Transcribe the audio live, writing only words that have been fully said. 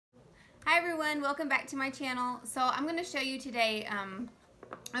Hi everyone, welcome back to my channel. So I'm going to show you today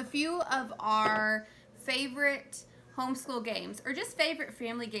a few of our favorite homeschool games, or just favorite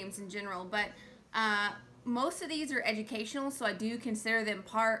family games in general, but most of these are educational, so I do consider them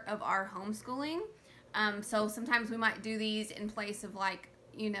part of our homeschooling. So sometimes we might do these in place of, like,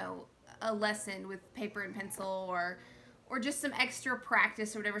 you know, a lesson with paper and pencil, or just some extra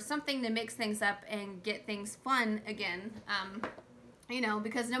practice or whatever, something to mix things up and get things fun again. You know,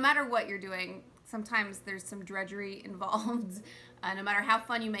 because no matter what you're doing, sometimes there's some drudgery involved, no matter how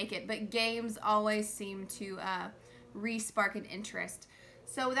fun you make it, but games always seem to re-spark an interest.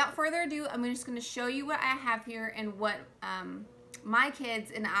 So without further ado, I'm just going to show you what I have here and what my kids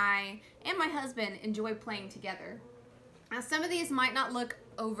and I and my husband enjoy playing together. Now, some of these might not look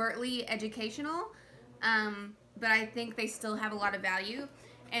overtly educational, but I think they still have a lot of value.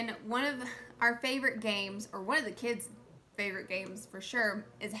 And one of our favorite games, or one of the kids' favorite games for sure,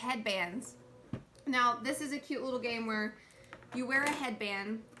 is headbands. Now, this is a cute little game where you wear a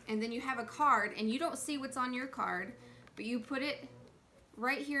headband and then you have a card and you don't see what's on your card, but you put it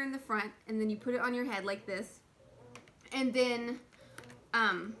right here in the front and then you put it on your head like this, and then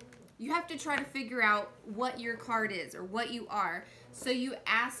you have to try to figure out what your card is or what you are. So you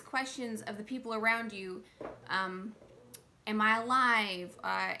ask questions of the people around you. Am I alive?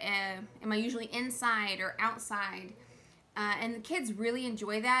 Am I usually inside or outside? And the kids really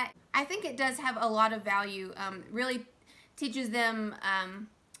enjoy that. I think it does have a lot of value. Really teaches them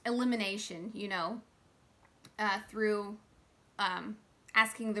elimination, you know, through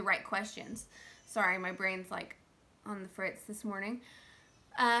asking the right questions. Sorry, my brain's like on the fritz this morning.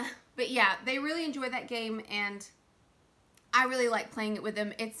 But yeah, they really enjoy that game, and I really like playing it with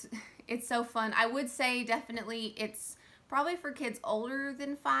them. It's so fun. I would say definitely it's probably for kids older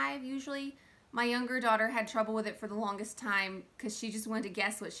than 5 usually. My younger daughter had trouble with it for the longest time because she just wanted to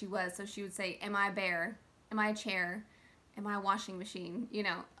guess what she was. So she would say, am I a bear? Am I a chair? Am I a washing machine? You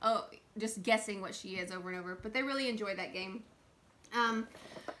know, just guessing what she is over and over. But they really enjoy that game.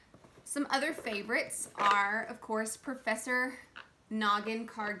 Some other favorites are, of course, Professor Noggin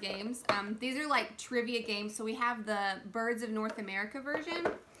card games. These are like trivia games. So we have the Birds of North America version,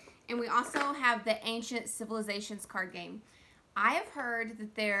 and we also have the Ancient Civilizations card game. I have heard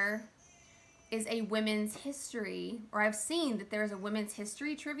that there is a women's history, or I've seen that there's a women's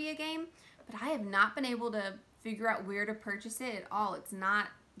history trivia game, but I have not been able to figure out where to purchase it at all. It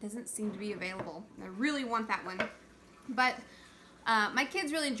doesn't seem to be available. I really want that one. But my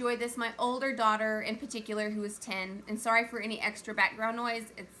kids really enjoyed this. My older daughter in particular, who is 10, and sorry for any extra background noise,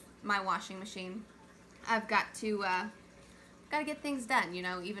 it's my washing machine. I've got to get things done, you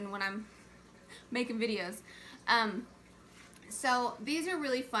know, even when I'm making videos. So these are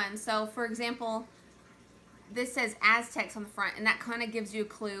really fun. So for example, this says Aztecs on the front, and that kind of gives you a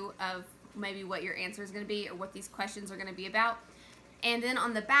clue of maybe what your answer is going to be or what these questions are going to be about. And then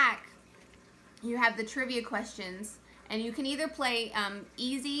on the back, you have the trivia questions, and you can either play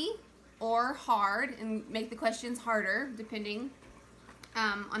easy or hard and make the questions harder depending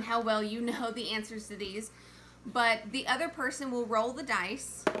on how well you know the answers to these. But the other person will roll the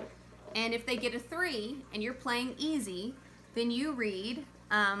dice, and if they get a 3 and you're playing easy, then you read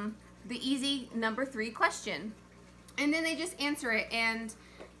the easy number 3 question, and then they just answer it, and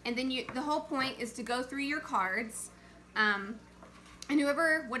then the whole point is to go through your cards, and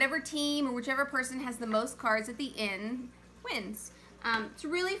whatever team or whichever person has the most cards at the end wins. It's a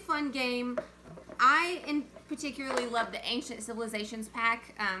really fun game. I particularly love the Ancient Civilizations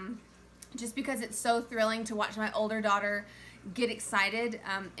pack, just because it's so thrilling to watch my older daughter get excited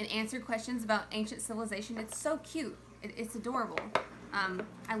and answer questions about ancient civilization. It's so cute. It's adorable.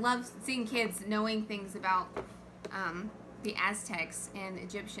 I love seeing kids knowing things about the Aztecs and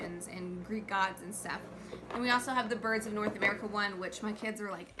Egyptians and Greek gods and stuff. And we also have the Birds of North America one, which my kids are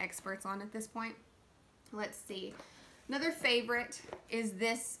like experts on at this point. Let's see. Another favorite is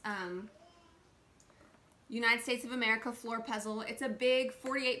this United States of America floor puzzle. It's a big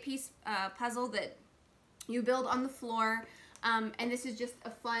 48-piece puzzle that you build on the floor, and this is just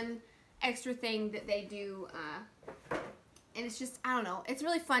a fun extra thing that they do, and it's just, I don't know, it's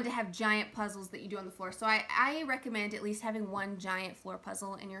really fun to have giant puzzles that you do on the floor. So I recommend at least having one giant floor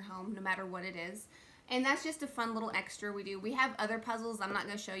puzzle in your home, no matter what it is. And that's just a fun little extra we do. We have other puzzles I'm not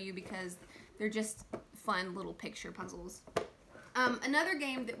going to show you because they're just fun little picture puzzles. Another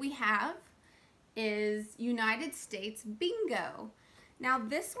game that we have is United States Bingo. Now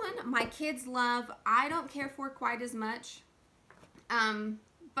this one my kids love. I don't care for quite as much.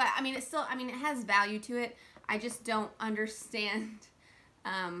 But I mean, it has value to it. I just don't understand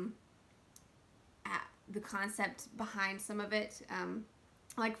the concept behind some of it.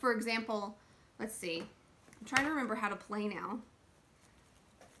 Like, for example, let's see. I'm trying to remember how to play now.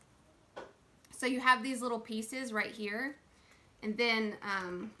 So you have these little pieces right here. And then,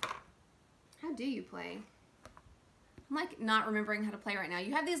 how do you play? I'm like not remembering how to play right now.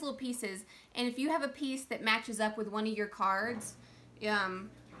 You have these little pieces, and if you have a piece that matches up with one of your cards, you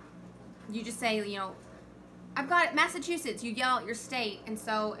just say, you know, I've got it, Massachusetts. You yell out your state. And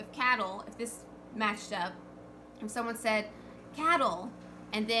so if this matched up, if someone said cattle,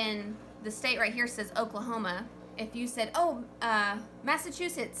 and then the state right here says Oklahoma, if you said, oh,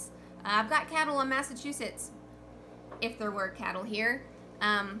 Massachusetts, I've got cattle on Massachusetts, if there were cattle here,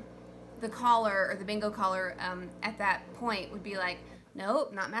 the caller or the bingo caller at that point would be like,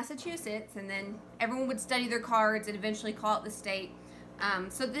 nope, not Massachusetts. And then everyone would study their cards and eventually call it the state.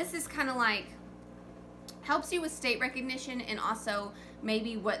 So this is kind of like, helps you with state recognition and also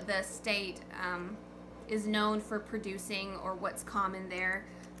maybe what the state is known for producing or what's common there.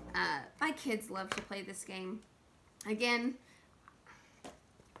 My kids love to play this game. Again,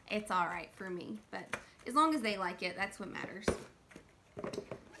 it's all right for me, but as long as they like it, that's what matters.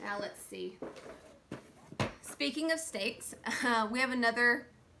 Now let's see. Speaking of states, we have another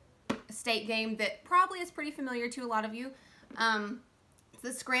state game that probably is pretty familiar to a lot of you. It's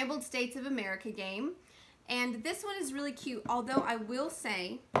the Scrambled States of America game. And this one is really cute, although I will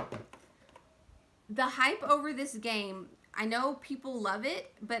say the hype over this game, I know people love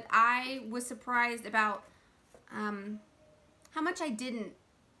it, but I was surprised about how much I didn't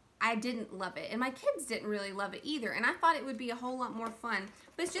love it. And my kids didn't really love it either. And I thought it would be a whole lot more fun.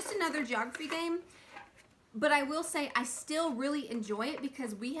 But it's just another geography game. But I will say I still really enjoy it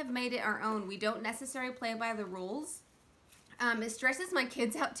because we have made it our own. We don't necessarily play by the rules. It stresses my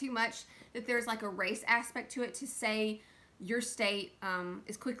kids out too much that there's like a race aspect to it to say your state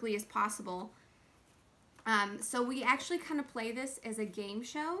as quickly as possible. So we actually kind of play this as a game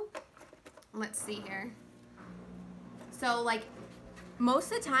show. Let's see here. So like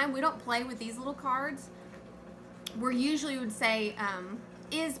most of the time we don't play with these little cards. We usually would say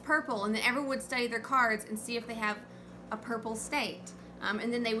is purple, and then everyone would study their cards and see if they have a purple state.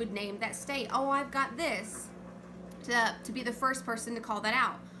 And then they would name that state. Oh, I've got this. To be the first person to call that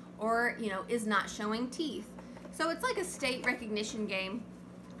out. Or, you know, is not showing teeth. So it's like a state recognition game.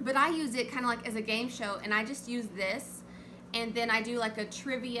 But I use it kind of like as a game show, and I just use this. And then I do like a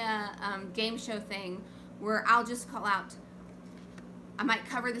trivia game show thing where I'll just call out, I might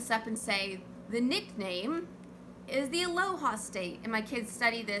cover this up and say, the nickname is the Aloha State. And my kids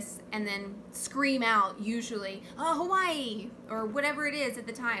study this and then scream out, usually, oh, Hawaii, or whatever it is at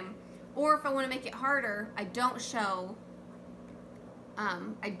the time. Or if I want to make it harder, I don't show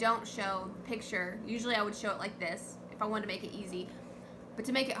the picture. Usually I would show it like this if I wanted to make it easy. But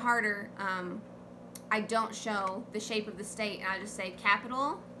to make it harder, I don't show the shape of the state, and I just say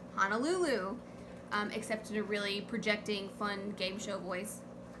capital Honolulu, except in a really projecting, fun game show voice,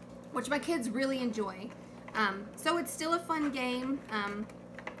 which my kids really enjoy. So it's still a fun game.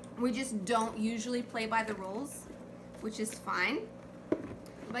 We just don't usually play by the rules, which is fine.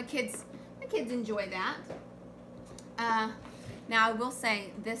 My kids enjoy that. Now I will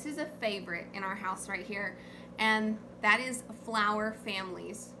say this is a favorite in our house right here, and that is Flower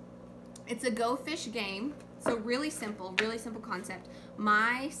Families. It's a Go Fish game, so really simple concept.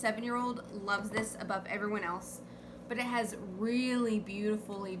 My 7-year-old loves this above everyone else, but it has really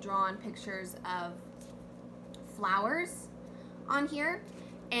beautifully drawn pictures of flowers on here,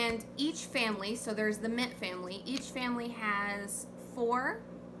 and each family, so there's the Mint family, each family has four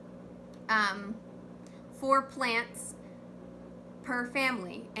plants per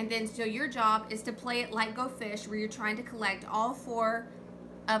family, and then so your job is to play it like Go Fish, where you're trying to collect all 4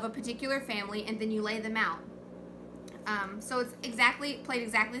 of a particular family, and then you lay them out. So it's played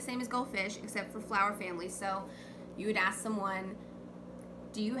exactly the same as Go Fish, except for flower families. So you would ask someone,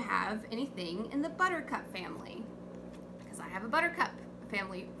 do you have anything in the Buttercup family? Because I have a Buttercup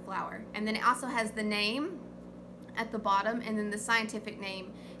family flower. And then it also has the name at the bottom, and then the scientific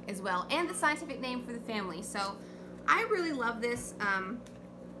name as well, and the scientific name for the family. So I really love this.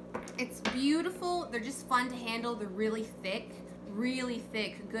 It's beautiful. They're just fun to handle. They're really thick,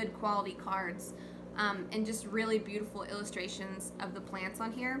 good quality cards, and just really beautiful illustrations of the plants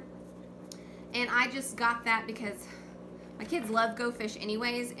on here. And I just got that because my kids love Go Fish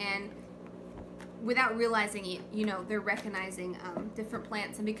anyways, and without realizing it, you know, they're recognizing different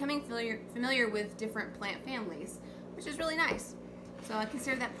plants and becoming familiar with different plant families, which is really nice. So I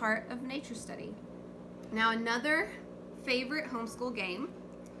consider that part of nature study. Now another favorite homeschool game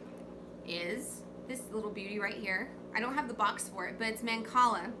is this little beauty right here. I don't have the box for it, but it's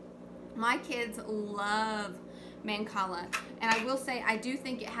Mancala. My kids love Mancala, And I will say, I do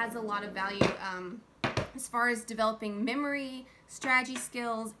think it has a lot of value as far as developing memory, strategy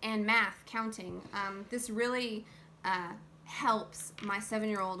skills, and math, counting. This really helps my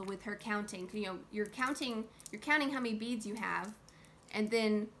 7-year-old with her counting. You know, you're counting how many beads you have, and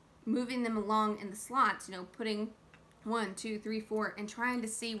then moving them along in the slots, you know, putting 1, 2, 3, 4, and trying to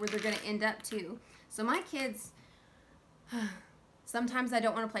see where they're going to end up to. So my kids, sometimes I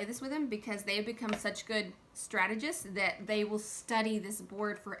don't want to play this with them because they have become such good strategists that they will study this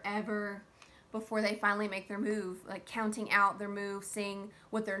board forever before they finally make their move, like counting out their move, seeing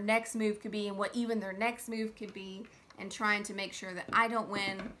what their next move could be and what even their next move could be, and trying to make sure that I don't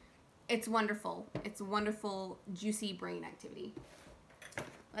win. It's wonderful. It's a wonderful, juicy brain activity.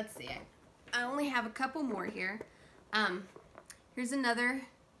 Let's see. I only have a couple more here. Here's another,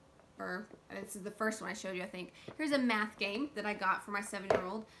 or this is the first one I showed you, I think. Here's a math game that I got for my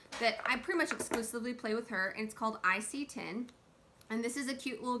 7-year-old that I pretty much exclusively play with her, and it's called IC10. And this is a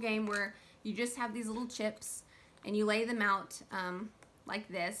cute little game where you just have these little chips and you lay them out like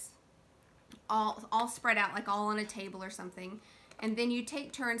this, all spread out, like all on a table or something. And then you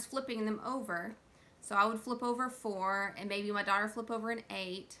take turns flipping them over. So I would flip over 4, and maybe my daughter flip over an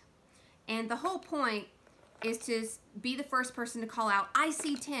 8. And the whole point is to be the first person to call out, I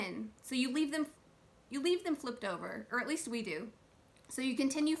see 10. So you leave them flipped over, or at least we do. So you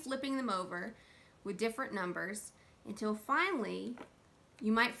continue flipping them over with different numbers until finally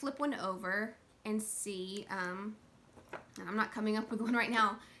you might flip one over and see, and I'm not coming up with one right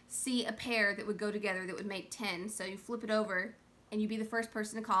now, see a pair that would go together that would make 10. So you flip it over and you be the first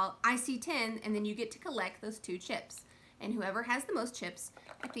person to call, I see 10, and then you get to collect those 2 chips. And whoever has the most chips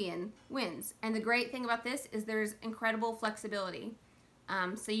at the end wins. And the great thing about this is there's incredible flexibility.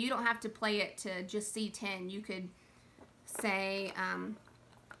 So you don't have to play it to just see 10. You could say,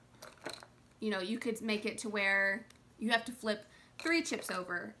 you know, you could make it to where you have to flip 3 chips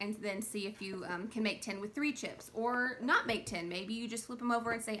over and then see if you can make 10 with 3 chips, or not make 10. Maybe you just flip them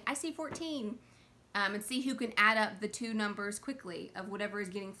over and say, I see 14, and see who can add up the 2 numbers quickly of whatever is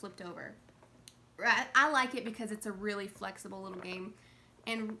getting flipped over. I like it because it's a really flexible little game,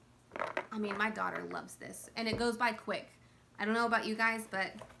 and I mean, my daughter loves this, and it goes by quick. I don't know about you guys,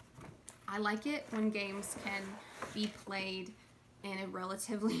 but I like it when games can be played in a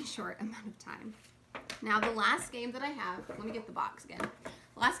relatively short amount of time. Now, the last game that I have, let me get the box again.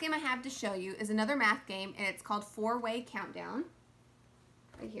 The last game I have to show you is another math game, and it's called 4-Way Countdown,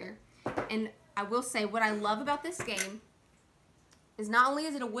 right here. And I will say, what I love about this game is not only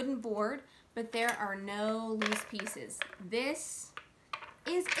is it a wooden board, but there are no loose pieces. This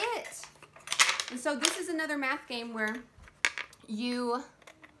is it. And so this is another math game where you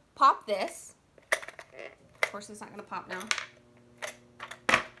pop this. Of course, it's not going to pop now.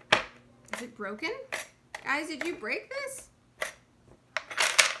 Is it broken? Guys, did you break this?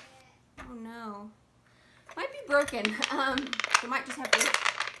 Oh no. Might be broken. We might just have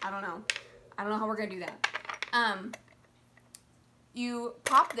to, I don't know. I don't know how we're going to do that. You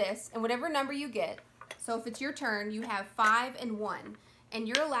pop this, and whatever number you get, so if it's your turn, you have 5 and 1. And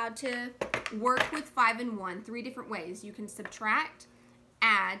you're allowed to work with 5 and 1 3 different ways. You can subtract,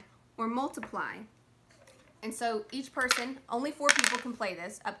 add, or multiply. And so each person, only 4 people can play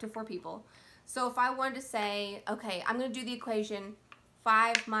this, up to 4 people. So if I wanted to say, okay, I'm going to do the equation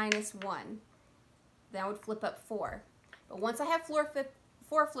 5 minus 1, then I would flip up 4. But once I have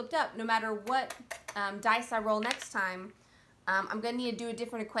 4 flipped up, no matter what dice I roll next time, I'm going to need to do a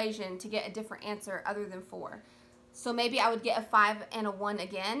different equation to get a different answer other than 4. So maybe I would get a 5 and a 1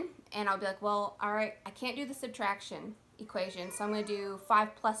 again, and I'll be like, well, all right, I can't do the subtraction equation, so I'm going to do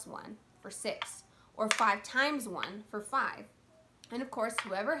 5 plus 1 for 6, or 5 times 1 for 5. And of course,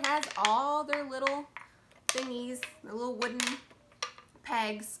 whoever has all their little thingies, their little wooden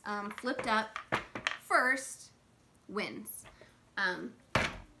pegs flipped up first wins.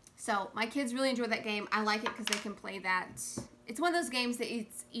 So my kids really enjoy that game. I like it because they can play that. It's one of those games that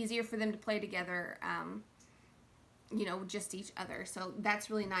it's easier for them to play together, you know, just each other. So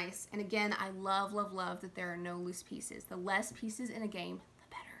that's really nice. And again, I love, love, love that there are no loose pieces. The less pieces in a game,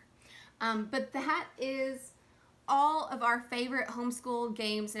 the better. But that is all of our favorite homeschool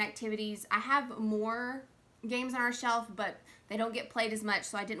games and activities. I have more games on our shelf, but they don't get played as much,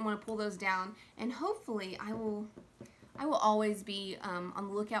 so I didn't want to pull those down. And hopefully I will always be on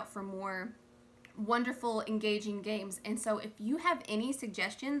the lookout for more wonderful, engaging games. And so if you have any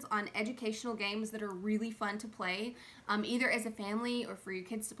suggestions on educational games that are really fun to play, either as a family or for your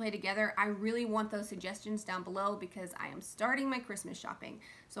kids to play together, I really want those suggestions down below because I am starting my Christmas shopping.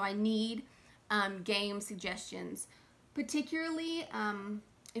 So I need game suggestions, particularly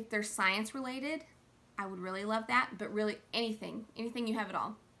if they're science related. I would really love that, but really anything you have at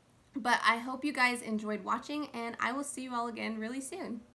all. But I hope you guys enjoyed watching, and I will see you all again really soon.